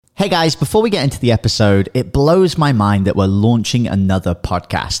Hey guys, before we get into the episode, it blows my mind that we're launching another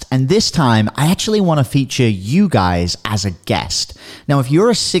podcast. And this time, I actually want to feature you guys as a guest. Now, if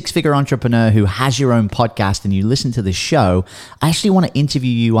you're a six-figure entrepreneur who has your own podcast and you listen to this show, I actually want to interview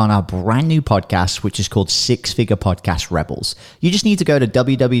you on our brand new podcast, which is called Six Figure Podcast Rebels. You just need to go to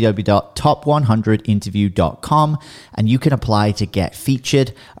www.top100interview.com and you can apply to get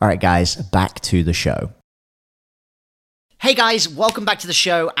featured. All right, guys, back to the show. Hey guys, welcome back to the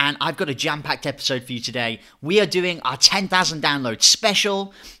show, and I've got a jam-packed episode for you today. We are doing our 10,000 downloads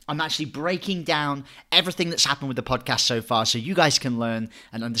special. I'm actually breaking down everything that's happened with the podcast so far so you guys can learn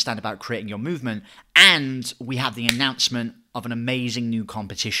and understand about creating your movement. And we have the announcement of an amazing new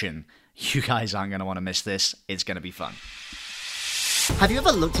competition. You guys aren't going to want to miss this. It's going to be fun. Have you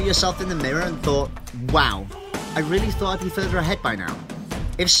ever looked at yourself in the mirror and thought, wow, I really thought I'd be further ahead by now?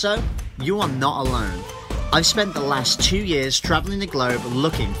 If so, you are not alone. I've spent the last 2 years traveling the globe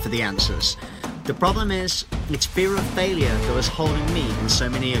looking for the answers. The problem is, it's fear of failure that was holding me and so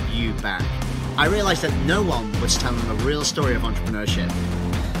many of you back. I realized that no one was telling the real story of entrepreneurship.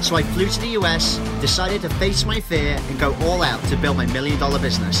 So I flew to the US, decided to face my fear and go all out to build my $1 million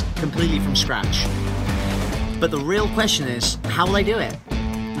business, completely from scratch. But the real question is, how will I do it?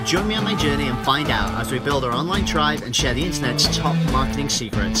 Join me on my journey and find out as we build our online tribe and share the internet's top marketing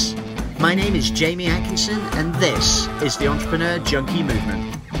secrets. My name is Jamie Atkinson, and this is the Entrepreneur Junkie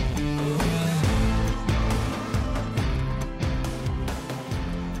Movement.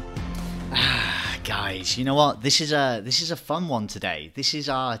 Guys, you know what? This is a fun one today. This is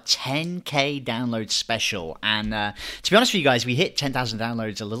our 10K download special, and to be honest with you guys, we hit 10,000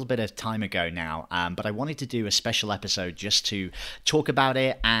 downloads a little bit of time ago now, but I wanted to do a special episode just to talk about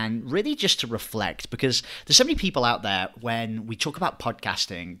it and really just to reflect, because there's so many people out there, when we talk about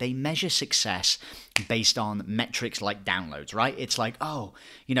podcasting, they measure success based on metrics like downloads, right? It's like, oh,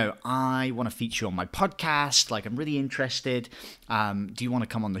 you know, I want to feature on my podcast, like I'm really interested. Do you want to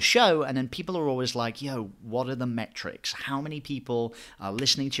come on the show? And then people are always like, yo, what are the metrics? How many people are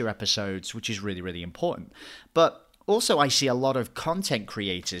listening to your episodes, which is really, really important. But also I see a lot of content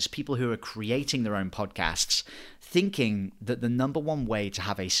creators, people who are creating their own podcasts, thinking that the number one way to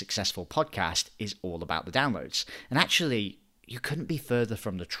have a successful podcast is all about the downloads. And actually, you couldn't be further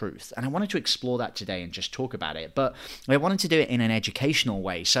from the truth. And I wanted to explore that today and just talk about it. But I wanted to do it in an educational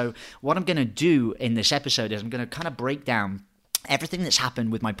way. So what I'm going to do in this episode is I'm going to kind of break down everything that's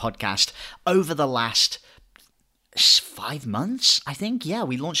happened with my podcast over the last 5 months, I think. Yeah,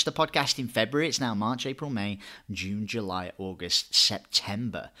 we launched the podcast in February. It's now March, April, May, June, July, August,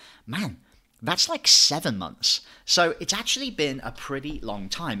 September. Man, that's like 7 months. So it's actually been a pretty long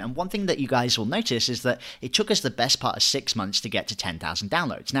time. And one thing that you guys will notice is that it took us the best part of 6 months to get to 10,000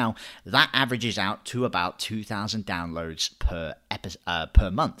 downloads. Now, that averages out to about 2,000 downloads per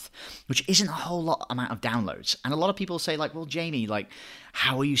month, which isn't a whole lot amount of downloads. And a lot of people say like, well, Jamie, like,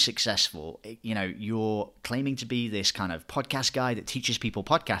 how are you successful? You know, you're claiming to be this kind of podcast guy that teaches people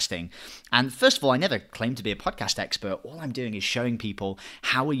podcasting. And first of all, I never claimed to be a podcast expert. All I'm doing is showing people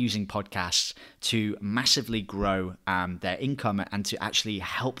how we're using podcasts to massively grow their income and to actually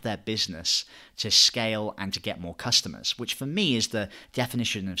help their business to scale and to get more customers, which for me is the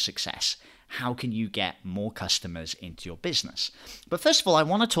definition of success. How can you get more customers into your business? But first of all, I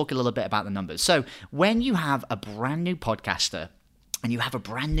want to talk a little bit about the numbers. So when you have a brand new podcaster and you have a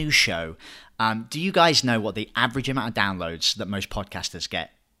brand new show, do you guys know what the average amount of downloads that most podcasters get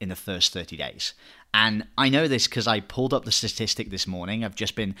in the first 30 days? And I know this because I pulled up the statistic this morning. I've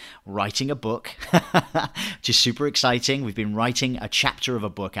just been writing a book, which is super exciting. We've been writing a chapter of a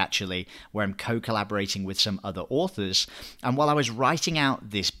book, actually, where I'm co-collaborating with some other authors. And while I was writing out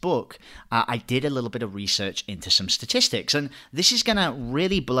this book, I did a little bit of research into some statistics. And this is going to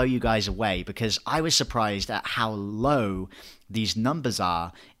really blow you guys away, because I was surprised at how low these numbers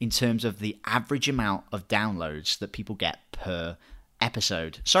are in terms of the average amount of downloads that people get per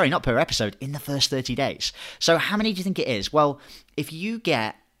episode. Sorry, not per episode, in the first 30 days. So how many do you think it is? Well, if you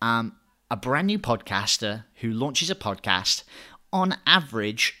get a brand new podcaster who launches a podcast, on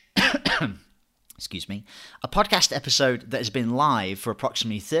average, excuse me, a podcast episode that has been live for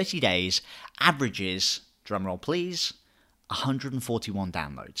approximately 30 days averages, drumroll please, 141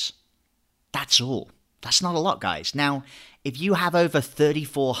 downloads. That's all. That's not a lot, guys. Now, if you have over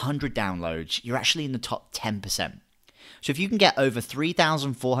 3,400 downloads, you're actually in the top 10%. So if you can get over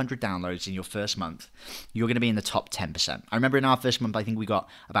 3,400 downloads in your first month, you're going to be in the top 10%. I remember in our first month, I think we got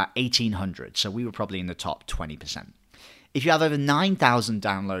about 1,800. So we were probably in the top 20%. If you have over 9,000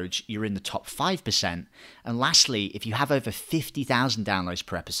 downloads, you're in the top 5%. And lastly, if you have over 50,000 downloads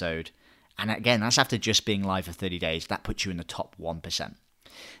per episode, and again, that's after just being live for 30 days, that puts you in the top 1%.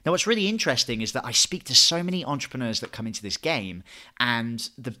 Now, what's really interesting is that I speak to so many entrepreneurs that come into this game, and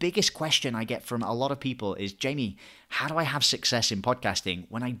the biggest question I get from a lot of people is, Jamie, how do I have success in podcasting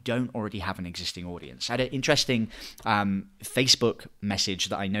when I don't already have an existing audience? I had an interesting Facebook message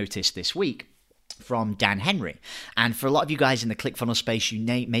that I noticed this week from Dan Henry. And for a lot of you guys in the ClickFunnels space, you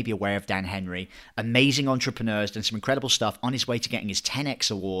may be aware of Dan Henry. Amazing entrepreneur, has done some incredible stuff on his way to getting his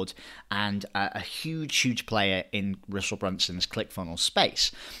 10X award, and a huge player in Russell Brunson's ClickFunnels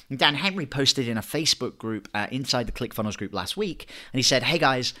space. And Dan Henry posted in a Facebook group inside the ClickFunnels group last week, and he said, hey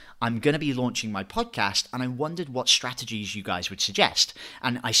guys, I'm going to be launching my podcast, and I wondered what strategies you guys would suggest.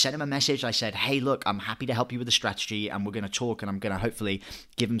 And I sent him a message. I said, hey, look, I'm happy to help you with the strategy, and we're going to talk, and I'm going to hopefully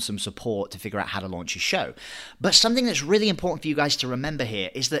give him some support to figure out how to launch his show. But something that's really important for you guys to remember here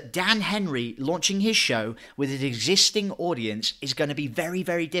is that Dan Henry launching his show with an existing audience is going to be very,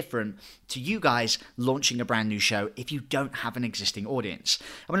 very different to you guys launching a brand new show if you don't have an existing audience.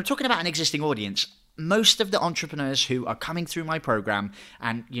 And when I'm talking about an existing audience, most of the entrepreneurs who are coming through my program,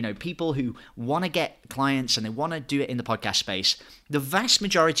 and people who want to get clients and they want to do it in the podcast space, the vast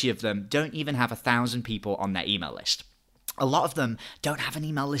majority of them don't even have 1,000 people on their email list. A lot of them don't have an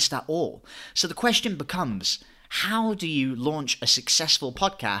email list at all. So the question becomes, how do you launch a successful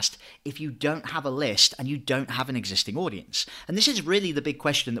podcast if you don't have a list and you don't have an existing audience? And this is really the big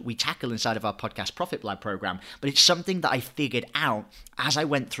question that we tackle inside of our Podcast Profit Lab program, but it's something that I figured out as I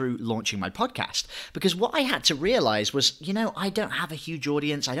went through launching my podcast. Because what I had to realize was, I don't have a huge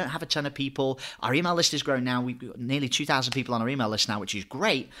audience. I don't have a ton of people. Our email list is growing now. We've got nearly 2,000 people on our email list now, which is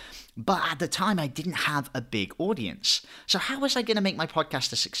great. But at the time, I didn't have a big audience. So how was I going to make my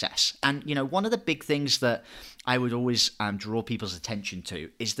podcast a success? And, one of the big things that I would always draw people's attention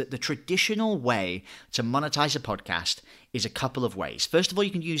to is that the traditional way to monetize a podcast is a couple of ways. First of all,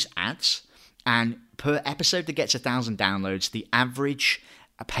 you can use ads. And per episode that gets 1,000 downloads, the average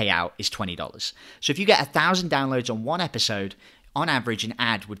payout is $20. So if you get 1,000 downloads on one episode, on average, an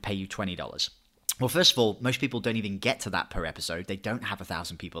ad would pay you $20. Well, first of all, most people don't even get to that per episode. They don't have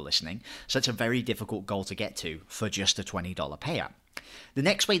 1,000 people listening. So it's a very difficult goal to get to for just a $20 payout. The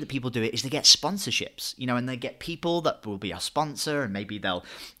next way that people do it is they get sponsorships, and they get people that will be a sponsor, and maybe they'll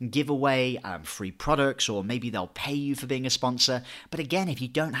give away free products, or maybe they'll pay you for being a sponsor. But again, if you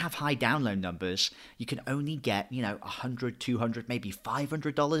don't have high download numbers, you can only get, $100, $200, maybe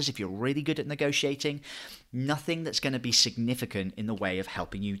 $500 if you're really good at negotiating. Nothing that's going to be significant in the way of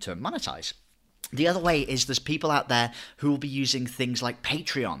helping you to monetize. The other way is there's people out there who will be using things like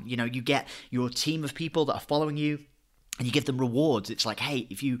Patreon. You get your team of people that are following you, and you give them rewards. It's like, hey,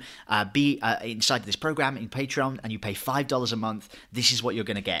 if you be inside this program in Patreon and you pay $5 a month, this is what you're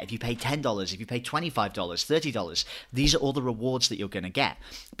going to get. If you pay $10, if you pay $25, $30, these are all the rewards that you're going to get.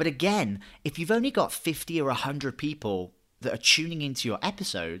 But again, if you've only got 50 or 100 people that are tuning into your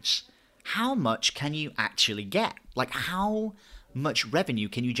episodes, how much can you actually get? Like, how much revenue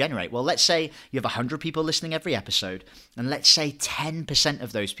can you generate? Well, let's say you have 100 people listening every episode, and let's say 10%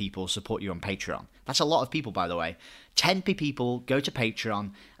 of those people support you on Patreon. That's a lot of people, by the way. 10 people go to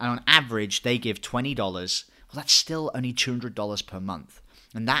Patreon, and on average, they give $20. Well, that's still only $200 per month.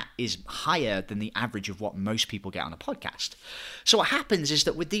 And that is higher than the average of what most people get on a podcast. So what happens is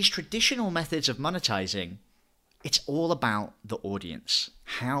that with these traditional methods of monetizing, it's all about the audience.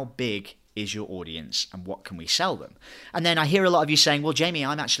 How big is your audience, and what can we sell them? And then I hear a lot of you saying, well, Jamie,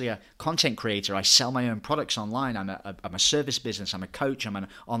 I'm actually a content creator. I sell my own products online. I'm a service business. I'm a coach. I'm an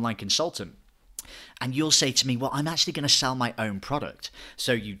online consultant. And you'll say to me, well, I'm actually going to sell my own product.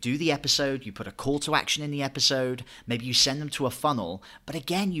 So you do the episode, you put a call to action in the episode, maybe you send them to a funnel, but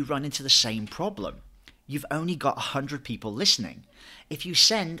again, you run into the same problem. You've only got 100 people listening. If you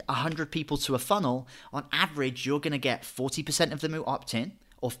send 100 people to a funnel, on average, you're going to get 40% of them who opt in,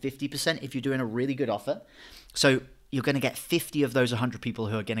 or 50% if you're doing a really good offer. So you're going to get 50 of those 100 people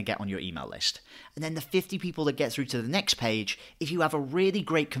who are going to get on your email list. And then the 50 people that get through to the next page, if you have a really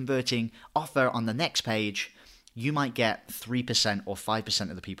great converting offer on the next page, you might get 3% or 5%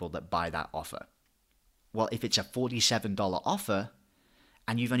 of the people that buy that offer. Well, if it's a $47 offer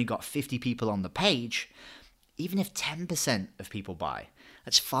and you've only got 50 people on the page, even if 10% of people buy,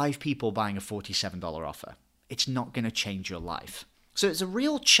 that's 5 people buying a $47 offer. It's not going to change your life. So it's a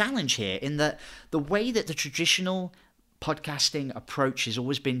real challenge here in that the way that the traditional podcasting approach has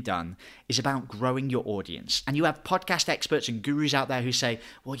always been done is about growing your audience. And you have podcast experts and gurus out there who say,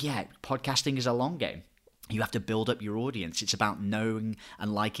 well, yeah, podcasting is a long game. You have to build up your audience. It's about knowing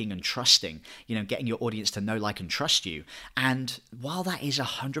and liking and trusting, getting your audience to know, like, and trust you. And while that is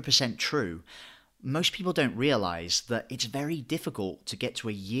 100% true, most people don't realize that it's very difficult to get to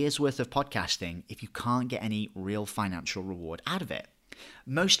a year's worth of podcasting if you can't get any real financial reward out of it.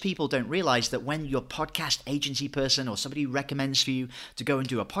 Most people don't realize that when your podcast agency person or somebody recommends for you to go and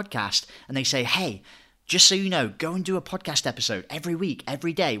do a podcast and they say, hey, just so you know, go and do a podcast episode every week,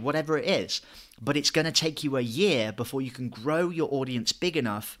 every day, whatever it is. But it's going to take you a year before you can grow your audience big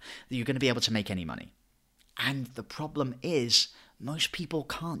enough that you're going to be able to make any money. And the problem is, most people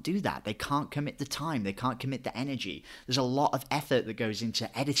can't do that. They can't commit the time. They can't commit the energy. There's a lot of effort that goes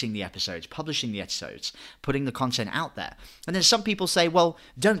into editing the episodes, publishing the episodes, putting the content out there. And then some people say, well,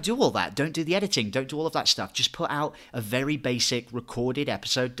 don't do all that. Don't do the editing. Don't do all of that stuff. Just put out a very basic recorded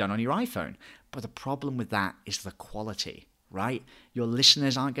episode done on your iPhone. But the problem with that is the quality, right? Your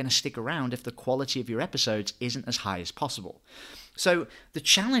listeners aren't going to stick around if the quality of your episodes isn't as high as possible. So the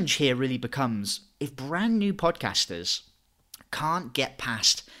challenge here really becomes, if brand new podcasters can't get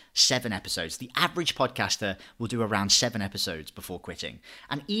past 7 episodes. The average podcaster will do around 7 episodes before quitting.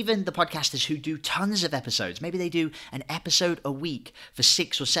 And even the podcasters who do tons of episodes, maybe they do an episode a week for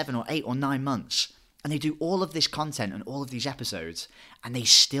 6 or 7 or 8 or 9 months, and they do all of this content and all of these episodes, and they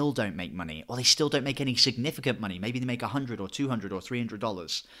still don't make money, or they still don't make any significant money. Maybe they make $100 or $200 or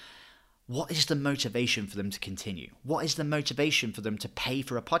 $300. What is the motivation for them to continue? What is the motivation for them to pay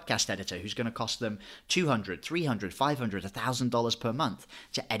for a podcast editor who's going to cost them $200, $300, $500, $1,000 per month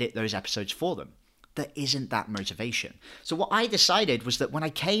to edit those episodes for them? There isn't that motivation. So what I decided was that when I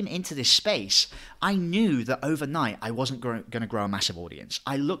came into this space, I knew that overnight I wasn't going to grow a massive audience.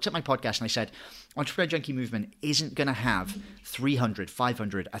 I looked at my podcast and I said, Entrepreneur Junkie Movement isn't going to have 300,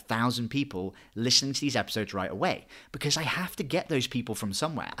 500, 1,000 people listening to these episodes right away, because I have to get those people from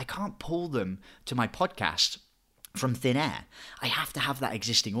somewhere. I can't pull them to my podcast from thin air. I have to have that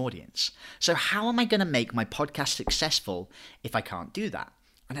existing audience. So how am I going to make my podcast successful if I can't do that?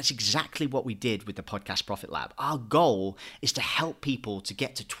 And that's exactly what we did with the Podcast Profit Lab. Our goal is to help people to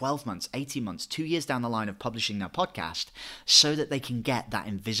get to 12 months, 18 months, 2 years down the line of publishing their podcast so that they can get that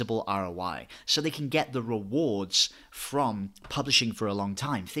invisible ROI, so they can get the rewards from publishing for a long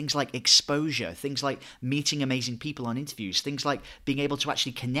time. Things like exposure, things like meeting amazing people on interviews, things like being able to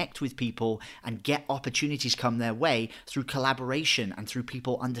actually connect with people and get opportunities come their way through collaboration and through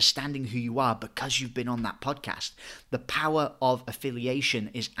people understanding who you are because you've been on that podcast. The power of affiliation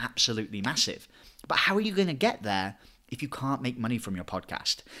is absolutely massive. But how are you going to get there if you can't make money from your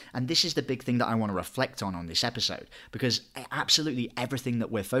podcast? And this is the big thing that I want to reflect on this episode, because absolutely everything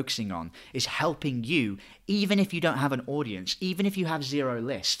that we're focusing on is helping you, even if you don't have an audience, even if you have zero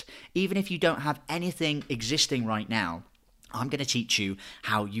list, even if you don't have anything existing right now. I'm going to teach you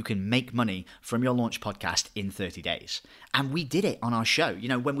how you can make money from your launch podcast in 30 days. And we did it on our show. You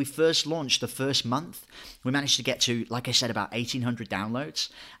know, when we first launched the first month, we managed to get to, like I said, about 1,800 downloads.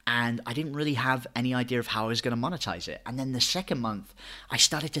 And I didn't really have any idea of how I was going to monetize it. And then the second month, I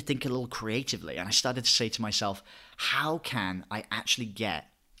started to think a little creatively. And I started to say to myself, how can I actually get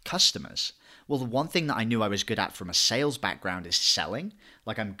customers? Well, the one thing that I knew I was good at from a sales background is selling.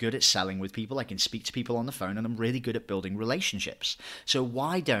 Like, I'm good at selling with people. I can speak to people on the phone, and I'm really good at building relationships. So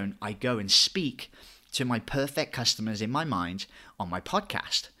why don't I go and speak to my perfect customers in my mind on my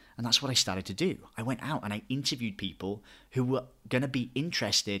podcast? And that's what I started to do. I went out and I interviewed people who were going to be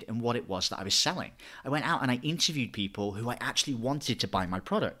interested in what it was that I was selling. I went out and I interviewed people who I actually wanted to buy my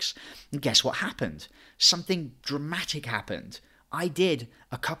products. And guess what happened? Something dramatic happened. I did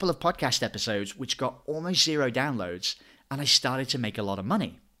a couple of podcast episodes which got almost 0 downloads, and I started to make a lot of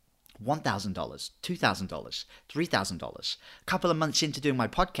money. $1,000, $2,000, $3,000. A couple of months into doing my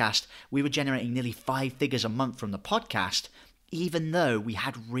podcast, we were generating nearly 5 figures a month from the podcast, even though we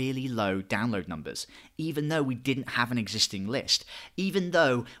had really low download numbers, even though we didn't have an existing list, even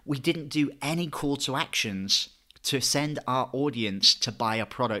though we didn't do any call to actions to send our audience to buy a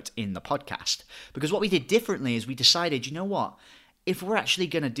product in the podcast. Because what we did differently is we decided, you know what? If we're actually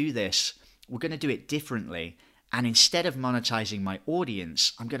going to do this, we're going to do it differently. And instead of monetizing my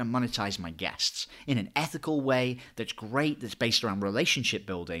audience, I'm going to monetize my guests in an ethical way that's great, that's based around relationship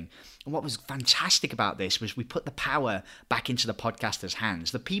building. And what was fantastic about this was we put the power back into the podcaster's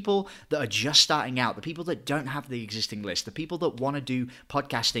hands. The people that are just starting out, the people that don't have the existing list, the people that want to do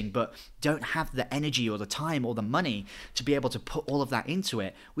podcasting but don't have the energy or the time or the money to be able to put all of that into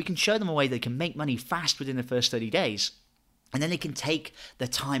it, we can show them a way they can make money fast within the first 30 days. And then they can take the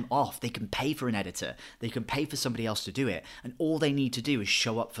time off. They can pay for an editor. They can pay for somebody else to do it. And all they need to do is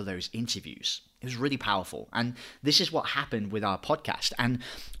show up for those interviews. It was really powerful. And this is what happened with our podcast. And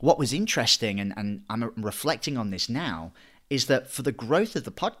what was interesting, and I'm reflecting on this now, is that for the growth of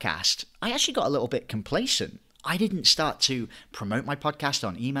the podcast, I actually got a little bit complacent. I didn't start to promote my podcast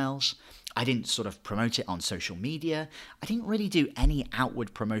on emails. I didn't sort of promote it on social media. I didn't really do any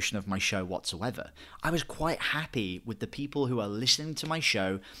outward promotion of my show whatsoever. I was quite happy with the people who are listening to my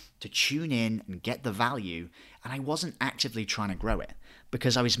show to tune in and get the value, and I wasn't actively trying to grow it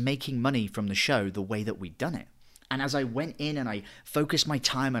because I was making money from the show the way that we'd done it. And as I went in and I focused my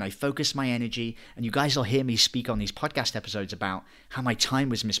time and I focused my energy, and you guys will hear me speak on these podcast episodes about how my time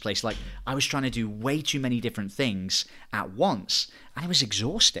was misplaced. Like, I was trying to do way too many different things at once, and it was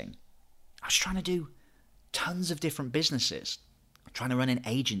exhausting. I was trying to do tons of different businesses, trying to run an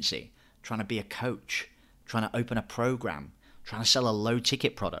agency, trying to be a coach, trying to open a program, trying to sell a low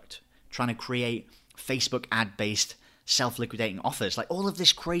ticket product, trying to create Facebook ad-based self-liquidating offers. Like, all of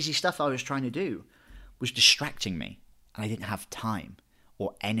this crazy stuff I was trying to do was distracting me, and I didn't have time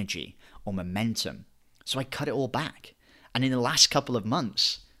or energy or momentum. So I cut it all back. And in the last couple of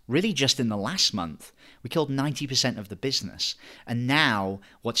months, really just in the last month, we killed 90% of the business. And now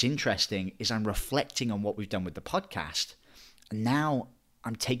what's interesting is I'm reflecting on what we've done with the podcast. And now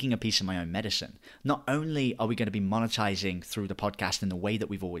I'm taking a piece of my own medicine. Not only are we going to be monetizing through the podcast in the way that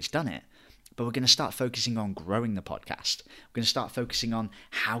we've always done it, but we're going to start focusing on growing the podcast. We're going to start focusing on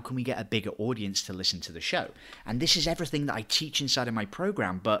how can we get a bigger audience to listen to the show. And this is everything that I teach inside of my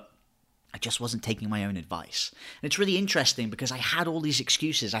program, but I just wasn't taking my own advice. And it's really interesting because I had all these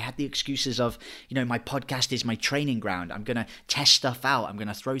excuses. I had the excuses of, my podcast is my training ground. I'm going to test stuff out. I'm going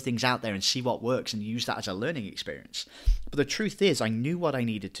to throw things out there and see what works and use that as a learning experience. But the truth is, I knew what I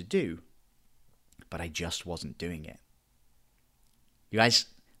needed to do, but I just wasn't doing it. You guys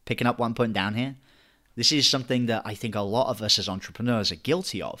picking up one point down here? This is something that I think a lot of us as entrepreneurs are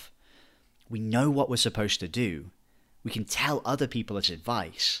guilty of. We know what we're supposed to do. We can tell other people as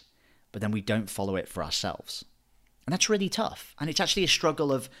advice, but then we don't follow it for ourselves. And that's really tough. And it's actually a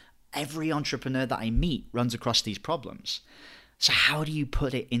struggle of every entrepreneur that I meet runs across these problems. So how do you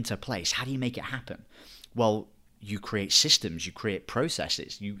put it into place? How do you make it happen? Well, you create systems, you create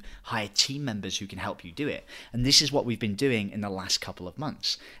processes, you hire team members who can help you do it. And this is what we've been doing in the last couple of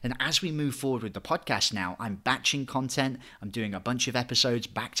months. And as we move forward with the podcast now, I'm batching content. I'm doing a bunch of episodes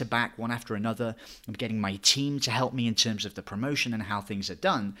back to back, one after another. I'm getting my team to help me in terms of the promotion and how things are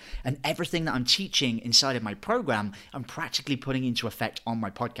done. And everything that I'm teaching inside of my program, I'm practically putting into effect on my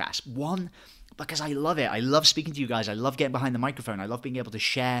podcast. One, because I love it. I love speaking to you guys. I love getting behind the microphone. I love being able to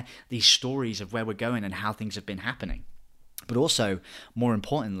share these stories of where we're going and how things have been happening. But also, more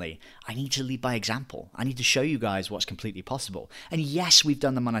importantly, I need to lead by example. I need to show you guys what's completely possible. And yes, we've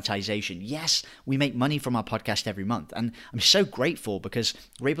done the monetization. Yes, we make money from our podcast every month. And I'm so grateful because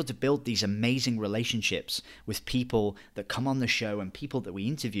we're able to build these amazing relationships with people that come on the show and people that we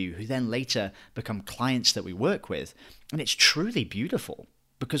interview who then later become clients that we work with. And it's truly beautiful,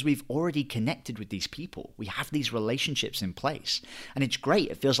 because we've already connected with these people. We have these relationships in place. And it's great.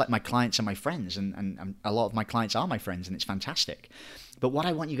 It feels like my clients are my friends, and a lot of my clients are my friends, and it's fantastic. But what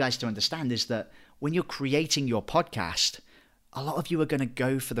I want you guys to understand is that when you're creating your podcast, a lot of you are going to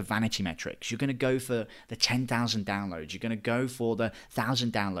go for the vanity metrics. You're going to go for the 10,000 downloads. You're going to go for the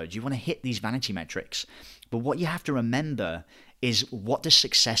 1,000 downloads. You want to hit these vanity metrics. But what you have to remember is, what does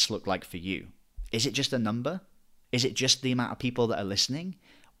success look like for you? Is it just a number? Is it just the amount of people that are listening?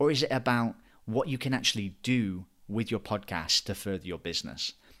 Or is it about what you can actually do with your podcast to further your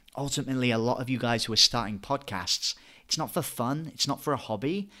business? Ultimately, a lot of you guys who are starting podcasts, it's not for fun. It's not for a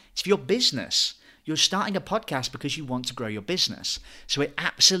hobby. It's for your business. You're starting a podcast because you want to grow your business. So it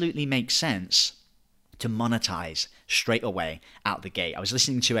absolutely makes sense to monetize straight away out the gate. I was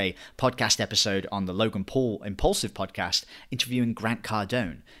listening to a podcast episode on the Logan Paul Impulsive podcast interviewing Grant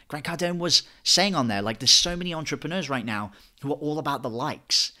Cardone. Grant Cardone was saying on there, like, there's so many entrepreneurs right now who are all about the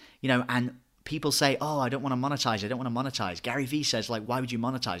likes, and people say, oh, I don't want to monetize. I don't want to monetize. Gary Vee says, like, why would you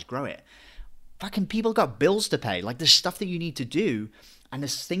monetize? Grow it. Fucking people got bills to pay. Like, there's stuff that you need to do, and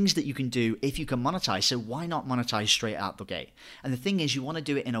there's things that you can do if you can monetize. So why not monetize straight out the gate? And the thing is, you want to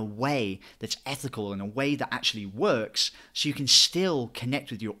do it in a way that's ethical, in a way that actually works, so you can still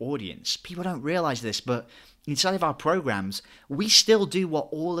connect with your audience. People don't realize this, but inside of our programs, we still do what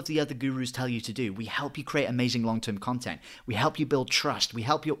all of the other gurus tell you to do. We help you create amazing long-term content. We help you build trust. We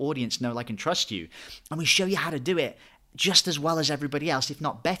help your audience know, like, and trust you. And we show you how to do it just as well as everybody else, if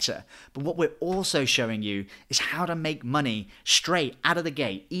not better. But what we're also showing you is how to make money straight out of the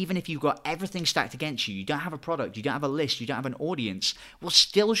gate. Even if you've got everything stacked against you, you don't have a product, you don't have a list, you don't have an audience, we'll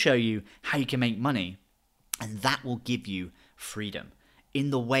still show you how you can make money. And that will give you freedom. in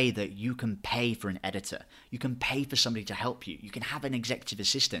the way that you can pay for an editor, you can pay for somebody to help you, you can have an executive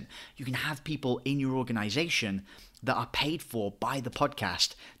assistant, you can have people in your organization that are paid for by the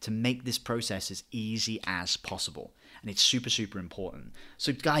podcast to make this process as easy as possible. And it's super, super important.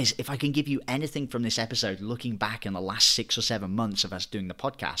 So guys, if I can give you anything from this episode, looking back in the last 6 or 7 months of us doing the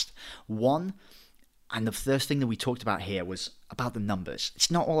podcast, one, and the first thing that we talked about here was about the numbers. It's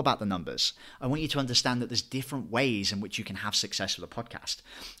not all about the numbers. I want you to understand that there's different ways in which you can have success with a podcast.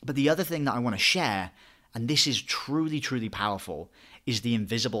 But the other thing that I want to share, and this is truly, truly powerful, is the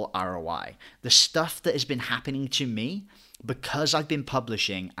invisible ROI. The stuff that has been happening to me because I've been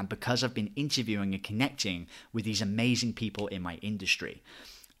publishing and because I've been interviewing and connecting with these amazing people in my industry.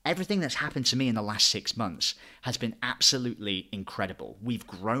 Everything that's happened to me in the last 6 months has been absolutely incredible. We've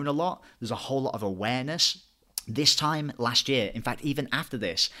grown a lot. There's a whole lot of awareness. This time last year, in fact, even after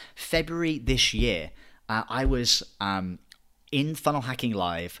this, February this year, I was in Funnel Hacking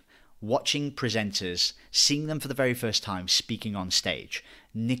Live, watching presenters, seeing them for the very first time speaking on stage.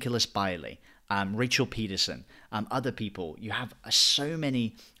 Nicholas Biley, Rachel Peterson, other people. You have so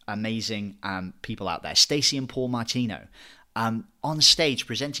many amazing people out there. Stacey and Paul Martino. On stage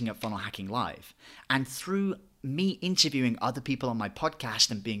presenting at Funnel Hacking Live. And through me interviewing other people on my podcast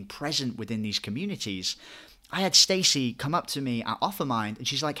and being present within these communities, I had Stacey come up to me at Offermind and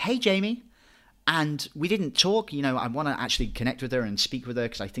she's like, "Hey, Jamie." And we didn't talk. You know, I want to actually connect with her and speak with her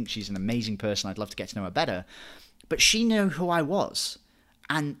because I think she's an amazing person. I'd love to get to know her better. But she knew who I was.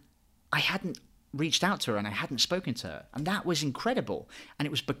 And I hadn't reached out to her and I hadn't spoken to her. And that was incredible. And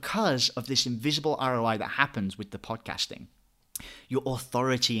it was because of this invisible ROI that happens with the podcasting. Your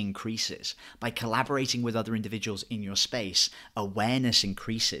authority increases. By collaborating with other individuals in your space, awareness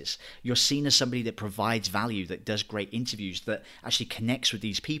increases. You're seen as somebody that provides value, that does great interviews, that actually connects with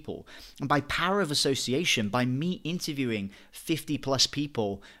these people. And by power of association, by me interviewing 50 plus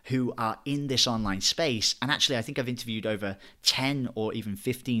people who are in this online space, and actually I think I've interviewed over 10 or even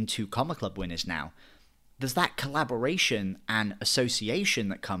 15 2 Comma Club winners now, there's that collaboration and association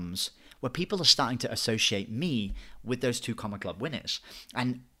that comes where people are starting to associate me with those 2 Comma Club winners.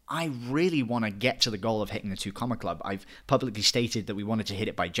 And I really want to get to the goal of hitting the 2 Comma Club. I've publicly stated that we wanted to hit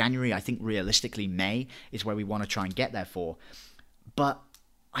it by January. I think realistically May is where we want to try and get there for. But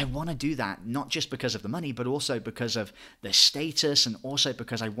I want to do that not just because of the money, but also because of the status, and also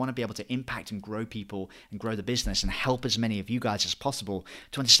because I want to be able to impact and grow people and grow the business and help as many of you guys as possible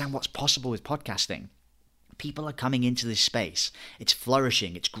to understand what's possible with podcasting. People are coming into this space. It's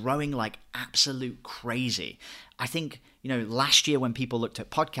flourishing. It's growing like absolute crazy. I think, last year when people looked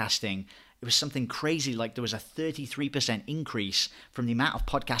at podcasting, it was something crazy. Like there was a 33% increase from the amount of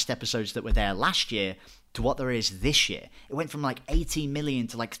podcast episodes that were there last year to what there is this year. It went from like 18 million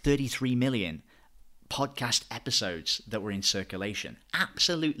to like 33 million podcast episodes that were in circulation.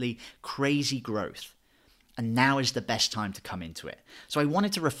 Absolutely crazy growth. And now is the best time to come into it. So I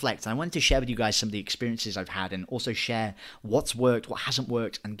wanted to reflect. I wanted to share with you guys some of the experiences I've had and also share what's worked, what hasn't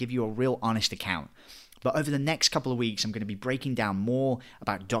worked, and give you a real honest account. But over the next couple of weeks, I'm going to be breaking down more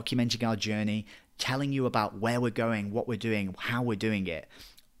about documenting our journey, telling you about where we're going, what we're doing, how we're doing it.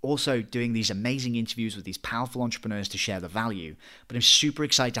 Also doing these amazing interviews with these powerful entrepreneurs to share the value. But I'm super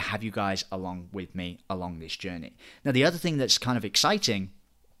excited to have you guys along with me along this journey. Now, the other thing that's kind of exciting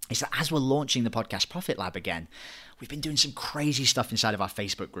is that as we're launching the Podcast Profit Lab again, we've been doing some crazy stuff inside of our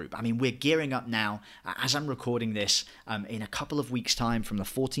Facebook group. I mean, we're gearing up now. As I'm recording this, in a couple of weeks' time, from the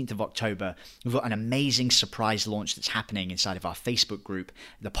 14th of October, we've got an amazing surprise launch that's happening inside of our Facebook group.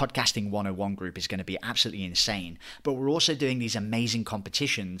 The Podcasting 101 group is going to be absolutely insane. But we're also doing these amazing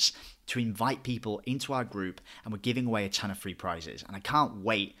competitions to invite people into our group, and we're giving away a ton of free prizes. And I can't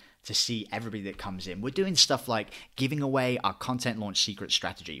wait to see everybody that comes in. We're doing stuff like giving away our content launch secret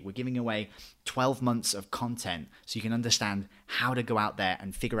strategy. We're giving away 12 months of content so you can understand how to go out there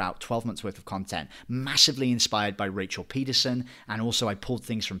and figure out 12 months worth of content. Massively inspired by Rachel Peterson, and also I pulled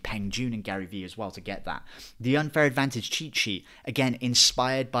things from Peng Joon and Gary Vee as well to get that. The Unfair Advantage cheat sheet, again,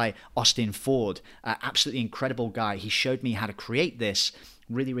 inspired by Austin Ford, absolutely incredible guy. He showed me how to create this.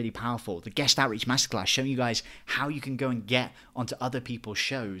 Really, really powerful. The Guest Outreach Masterclass, showing you guys how you can go and get onto other people's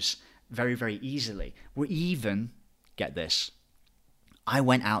shows very, very easily. We're even, get this, I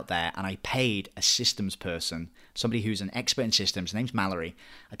went out there and I paid a systems person, somebody who's an expert in systems, her name's Mallory.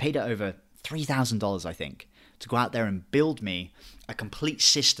 I paid her over $3,000, I think, to go out there and build me a complete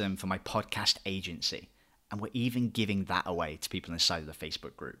system for my podcast agency. And we're even giving that away to people inside of the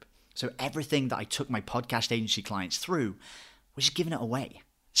Facebook group. So everything that I took my podcast agency clients through, we're just giving it away.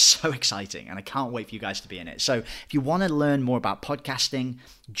 So exciting, and I can't wait for you guys to be in it. So if you want to learn more about podcasting,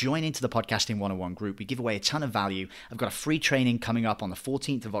 join into the Podcasting 101 group. We give away a ton of value. I've got a free training coming up on the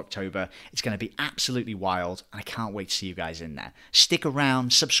 14th of October. It's going to be absolutely wild, and I can't wait to see you guys in there. Stick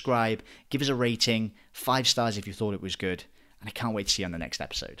around, subscribe, give us a rating, 5 stars if you thought it was good, and I can't wait to see you on the next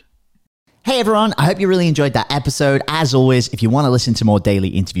episode. Hey everyone, I hope you really enjoyed that episode. As always, if you want to listen to more daily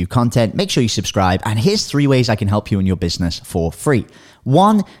interview content, make sure you subscribe. And here's 3 ways I can help you in your business for free.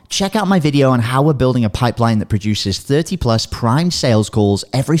 1, check out my video on how we're building a pipeline that produces 30 plus prime sales calls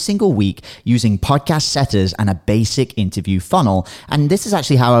every single week using podcast setters and a basic interview funnel. And this is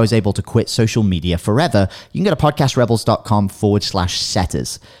actually how I was able to quit social media forever. You can go to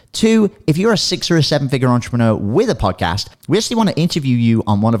podcastrebels.com/setters. 2, if you're a 6 or a 7-figure entrepreneur with a podcast, we actually want to interview you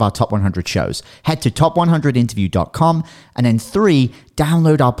on one of our top 100 shows. Head to top100interview.com. And then 3,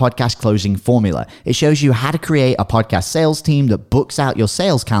 download our podcast closing formula. It shows you how to create a podcast sales team that books out your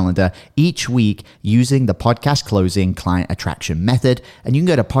sales calendar each week using the podcast closing client attraction method. And you can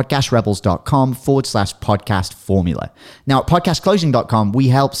go to podcastrebels.com/podcast formula. Now at podcastclosing.com, we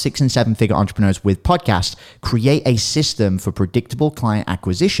help 6 and 7-figure entrepreneurs with podcasts create a system for predictable client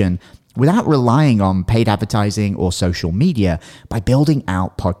acquisition without relying on paid advertising or social media by building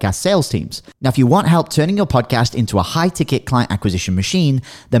out podcast sales teams. Now, if you want help turning your podcast into a high-ticket client acquisition machine,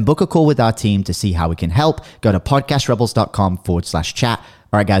 then book a call with our team to see how we can help. Go to podcastrebels.com/chat.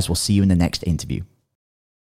 All right, guys, we'll see you in the next interview.